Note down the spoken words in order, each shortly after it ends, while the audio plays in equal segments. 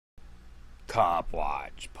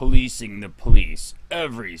COPWATCH, policing the police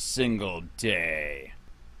every single day.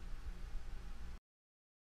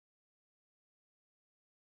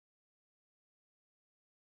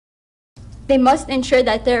 They must ensure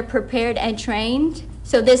that they're prepared and trained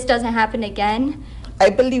so this doesn't happen again. I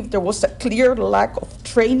believe there was a clear lack of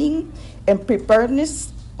training and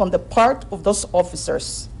preparedness on the part of those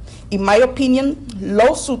officers. In my opinion,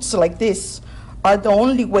 lawsuits like this are the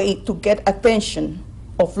only way to get attention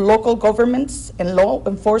of local governments and law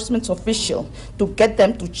enforcement officials to get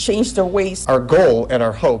them to change their ways. Our goal and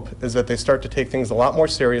our hope is that they start to take things a lot more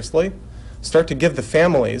seriously, start to give the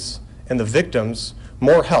families and the victims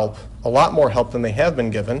more help, a lot more help than they have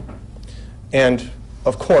been given, and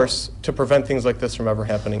of course, to prevent things like this from ever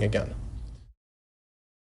happening again.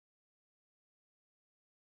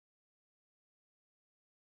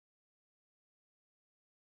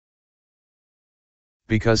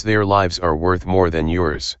 Because their lives are worth more than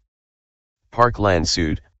yours. Parkland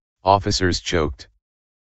sued, officers choked.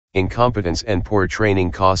 Incompetence and poor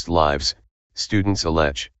training cost lives, students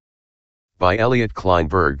allege. By Elliot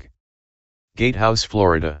Kleinberg. Gatehouse,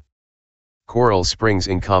 Florida. Coral Springs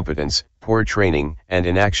incompetence, poor training, and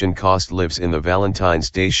inaction cost lives in the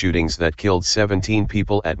Valentine's Day shootings that killed 17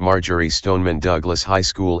 people at Marjory Stoneman Douglas High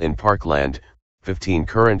School in Parkland, 15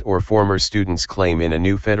 current or former students claim in a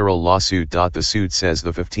new federal lawsuit. The suit says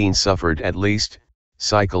the 15 suffered at least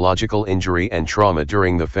psychological injury and trauma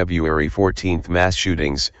during the February 14 mass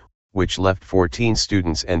shootings, which left 14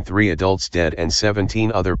 students and 3 adults dead and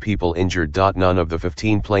 17 other people injured. None of the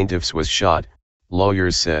 15 plaintiffs was shot,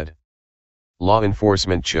 lawyers said. Law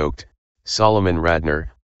enforcement choked. Solomon Radner,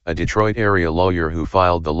 a Detroit area lawyer who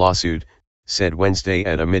filed the lawsuit, said Wednesday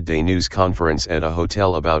at a midday news conference at a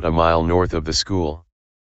hotel about a mile north of the school.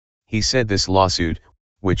 He said this lawsuit,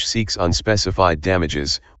 which seeks unspecified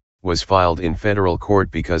damages, was filed in federal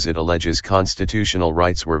court because it alleges constitutional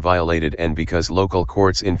rights were violated and because local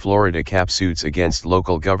courts in Florida cap suits against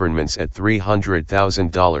local governments at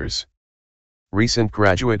 $300,000. Recent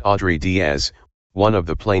graduate Audrey Diaz, one of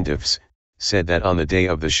the plaintiffs, said that on the day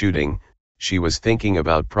of the shooting, she was thinking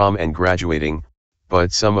about prom and graduating,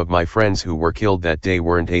 but some of my friends who were killed that day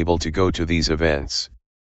weren't able to go to these events.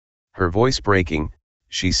 Her voice breaking,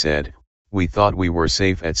 she said, "We thought we were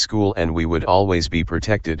safe at school and we would always be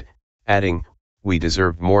protected," adding, "We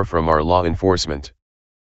deserved more from our law enforcement."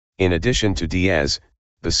 In addition to Diaz,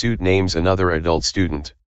 the suit names another adult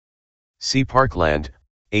student. See Parkland,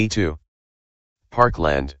 A2.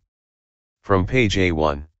 Parkland. From page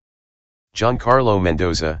A1. Giancarlo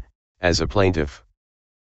Mendoza, as a plaintiff.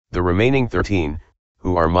 The remaining 13,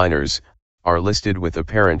 who are minors, are listed with a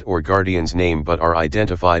parent or guardian's name but are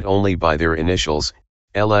identified only by their initials,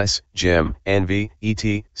 LS, GEM, NV,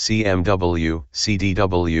 ET, CMW,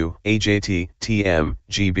 CDW, AJT, TM,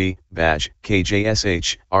 GB, Badge,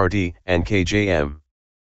 KJSH, RD, and KJM.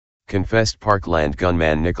 Confessed Parkland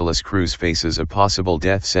gunman Nicholas Cruz faces a possible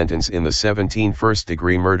death sentence in the 17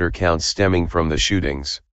 first-degree murder counts stemming from the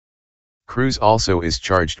shootings. Cruz also is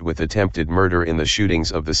charged with attempted murder in the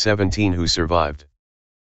shootings of the 17 who survived.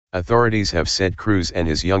 Authorities have said Cruz and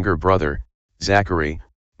his younger brother, Zachary,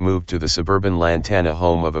 moved to the suburban Lantana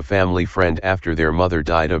home of a family friend after their mother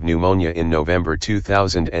died of pneumonia in November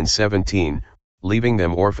 2017, leaving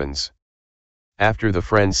them orphans. After the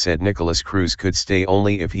friends said Nicholas Cruz could stay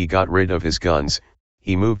only if he got rid of his guns,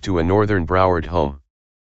 he moved to a northern Broward home.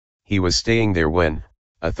 He was staying there when,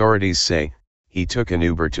 authorities say, he took an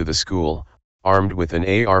Uber to the school, armed with an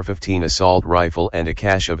AR-15 assault rifle and a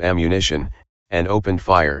cache of ammunition, and opened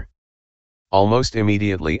fire. Almost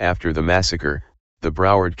immediately after the massacre, the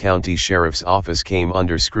Broward County Sheriff's Office came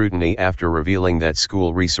under scrutiny after revealing that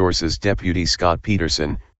School Resources Deputy Scott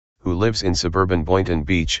Peterson, who lives in suburban Boynton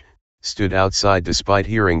Beach, stood outside despite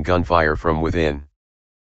hearing gunfire from within.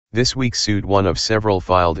 This week's suit, one of several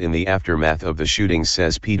filed in the aftermath of the shootings,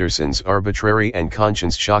 says Peterson's arbitrary and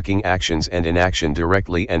conscience-shocking actions and inaction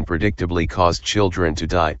directly and predictably caused children to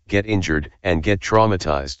die, get injured, and get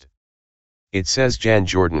traumatized. It says Jan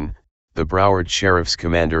Jordan, the Broward Sheriff's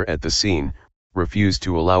commander at the scene, refused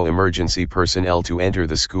to allow emergency personnel to enter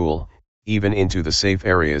the school, even into the safe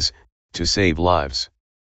areas, to save lives.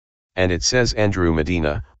 And it says Andrew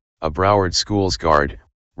Medina, a Broward Schools guard,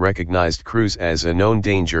 recognized Cruz as a known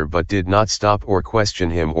danger but did not stop or question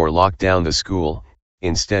him or lock down the school,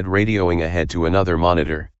 instead radioing ahead to another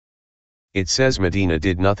monitor. It says Medina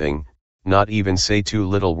did nothing, not even say 2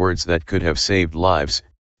 little words that could have saved lives,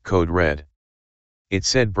 code red. It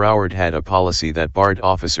said Broward had a policy that barred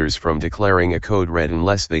officers from declaring a code red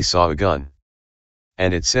unless they saw a gun.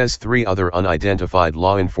 And it says 3 other unidentified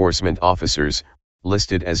law enforcement officers,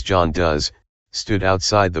 listed as John Does, stood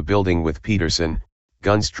outside the building with Peterson,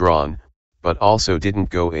 guns drawn, but also didn't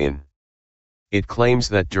go in. It claims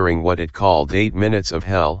that during what it called 8 minutes of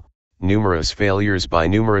hell, numerous failures by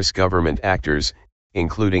numerous government actors,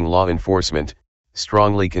 including law enforcement,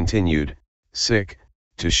 strongly continued,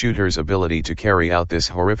 to shooters' ability to carry out this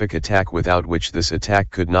horrific attack, without which this attack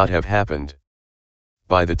could not have happened.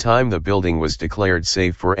 By the time the building was declared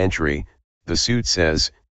safe for entry, the suit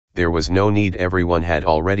says, there was no need, everyone had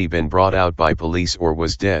already been brought out by police or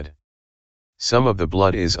was dead. Some of the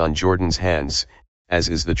blood is on Jordan's hands, as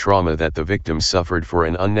is the trauma that the victim suffered for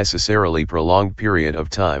an unnecessarily prolonged period of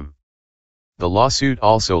time. The lawsuit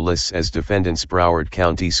also lists as defendants Broward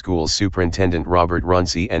County School Superintendent Robert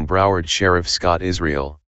Runcie and Broward Sheriff Scott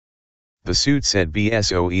Israel. The suit said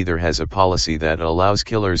BSO either has a policy that allows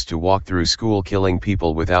killers to walk through school killing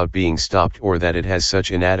people without being stopped, or that it has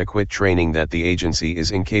such inadequate training that the agency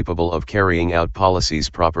is incapable of carrying out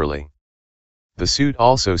policies properly. The suit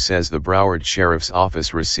also says the Broward Sheriff's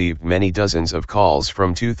Office received many dozens of calls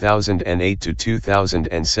from 2008 to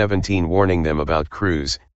 2017 warning them about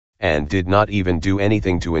crews, and did not even do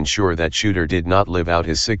anything to ensure that shooter did not live out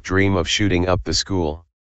his sick dream of shooting up the school.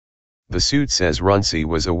 The suit says Runcie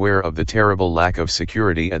was aware of the terrible lack of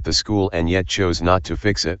security at the school and yet chose not to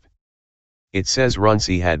fix it. It says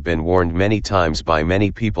Runcie had been warned many times by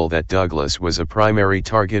many people that Douglas was a primary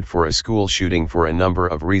target for a school shooting for a number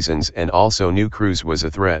of reasons, and also knew Cruz was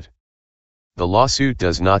a threat. The lawsuit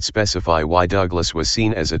does not specify why Douglas was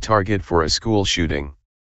seen as a target for a school shooting.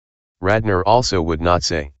 Radner also would not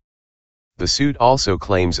say. The suit also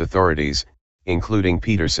claims authorities, including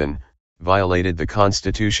Peterson, violated the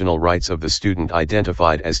constitutional rights of the student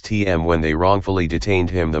identified as TM when they wrongfully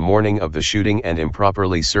detained him the morning of the shooting and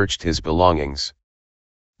improperly searched his belongings.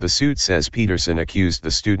 The suit says Peterson accused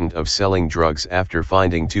the student of selling drugs after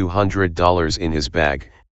finding $200 in his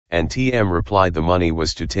bag, and TM replied the money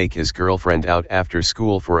was to take his girlfriend out after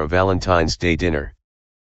school for a Valentine's Day dinner.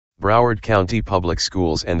 Broward County Public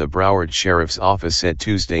Schools and the Broward Sheriff's Office said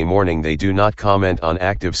Tuesday morning they do not comment on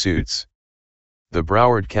active suits. The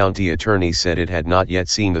Broward County attorney said it had not yet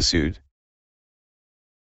seen the suit.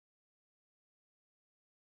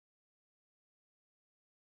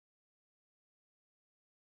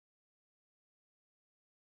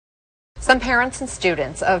 Some parents and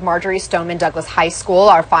students of Marjory Stoneman Douglas High School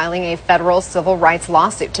are filing a federal civil rights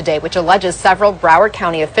lawsuit today, which alleges several Broward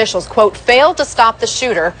County officials, quote, failed to stop the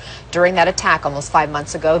shooter during that attack almost 5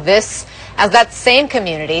 months ago. This, as that same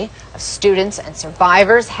community of students and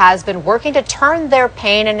survivors has been working to turn their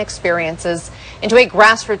pain and experiences into a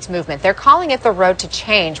grassroots movement. They're calling it the Road to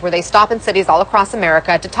Change, where they stop in cities all across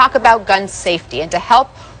America to talk about gun safety and to help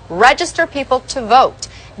register people to vote.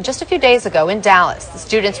 Just a few days ago in Dallas, the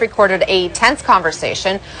students recorded a tense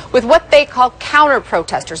conversation with what they call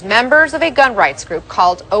counter-protesters, members of a gun rights group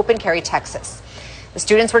called Open Carry Texas. The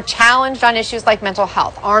students were challenged on issues like mental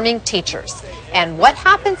health, arming teachers, and what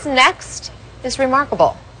happens next is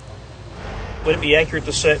remarkable. Would it be accurate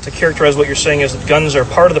to characterize what you're saying as that guns are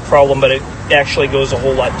part of the problem, but it actually goes a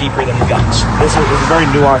whole lot deeper than the guns? This is a very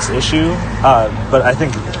nuanced issue, but I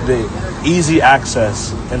think the easy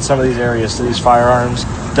access in some of these areas to these firearms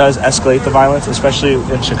does escalate the violence, especially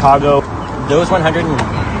in Chicago. Those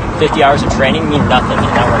 150 hours of training mean nothing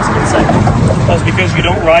in that one second. That's because you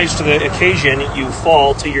don't rise to the occasion, you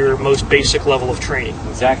fall to your most basic level of training.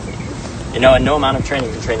 Exactly. You know, and no amount of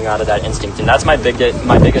training can train you out of that instinct, and that's my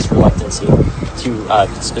biggest reluctancy to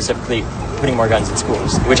specifically putting more guns in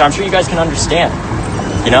schools, which I'm sure you guys can understand.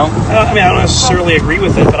 You know? I mean, I don't necessarily agree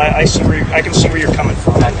with it, but I can see where you're coming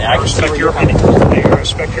from. I respect your opinion. I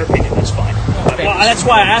respect your opinion. That's fine. Well, that's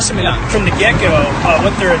why I asked them from the get-go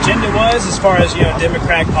what their agenda was as far as,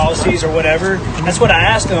 Democratic policies or whatever. That's what I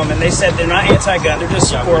asked them, and they said they're not anti-gun. They're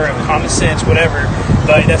just for common sense, whatever.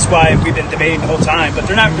 But that's why we've been debating the whole time. But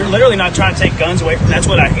they're literally not trying to take guns away from. That's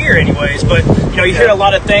what I hear, anyways. But you hear a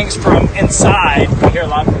lot of things from inside. You hear a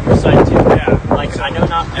lot from your side too. Yeah. Like I know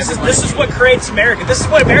not. This is what creates America. This is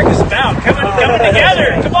what America's about. Coming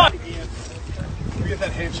together. Come on.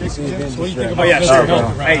 That handshake again? What do you think about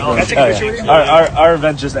Our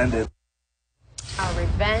event just ended. Our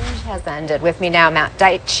revenge has ended. With me now, Matt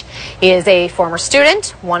Deitch. He is a former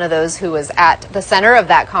student, one of those who was at the center of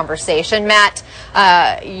that conversation. Matt,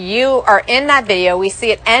 you are in that video. We see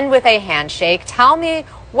it end with a handshake. Tell me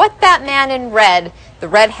what that man in red, the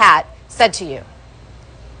red hat, said to you.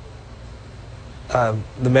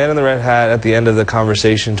 The man in the red hat at the end of the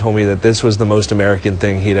conversation told me that this was the most American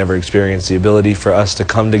thing he'd ever experienced, the ability for us to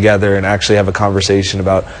come together and actually have a conversation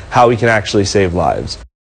about how we can actually save lives.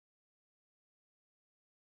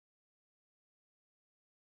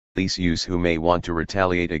 police use who may want to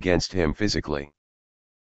retaliate against him physically.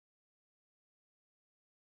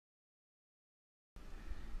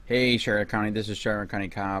 Hey Charlotte County, this is Charlotte County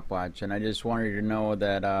COPWATCH, and I just wanted you to know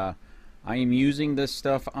that I am using this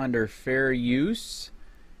stuff under fair use.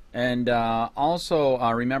 And also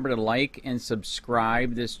remember to like and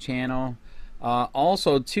subscribe this channel.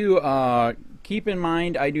 Also too, keep in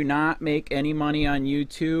mind I do not make any money on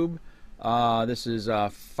YouTube. This is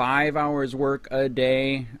 5 hours work a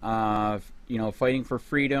day, you know, fighting for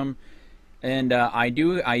freedom. And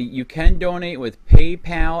you can donate with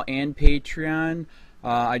PayPal and Patreon.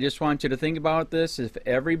 I just want you to think about this. If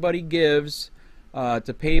everybody gives to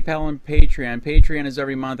PayPal and Patreon, Patreon is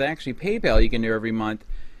every month. Actually, PayPal you can do every month.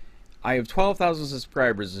 I have 12,000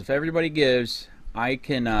 subscribers. If everybody gives, I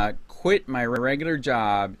can quit my regular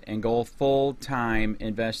job and go full-time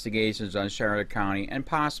investigations on Charlotte County and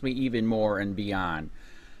possibly even more and beyond.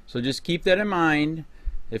 So just keep that in mind.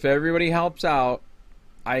 If everybody helps out,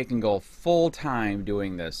 I can go full-time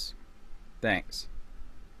doing this. Thanks.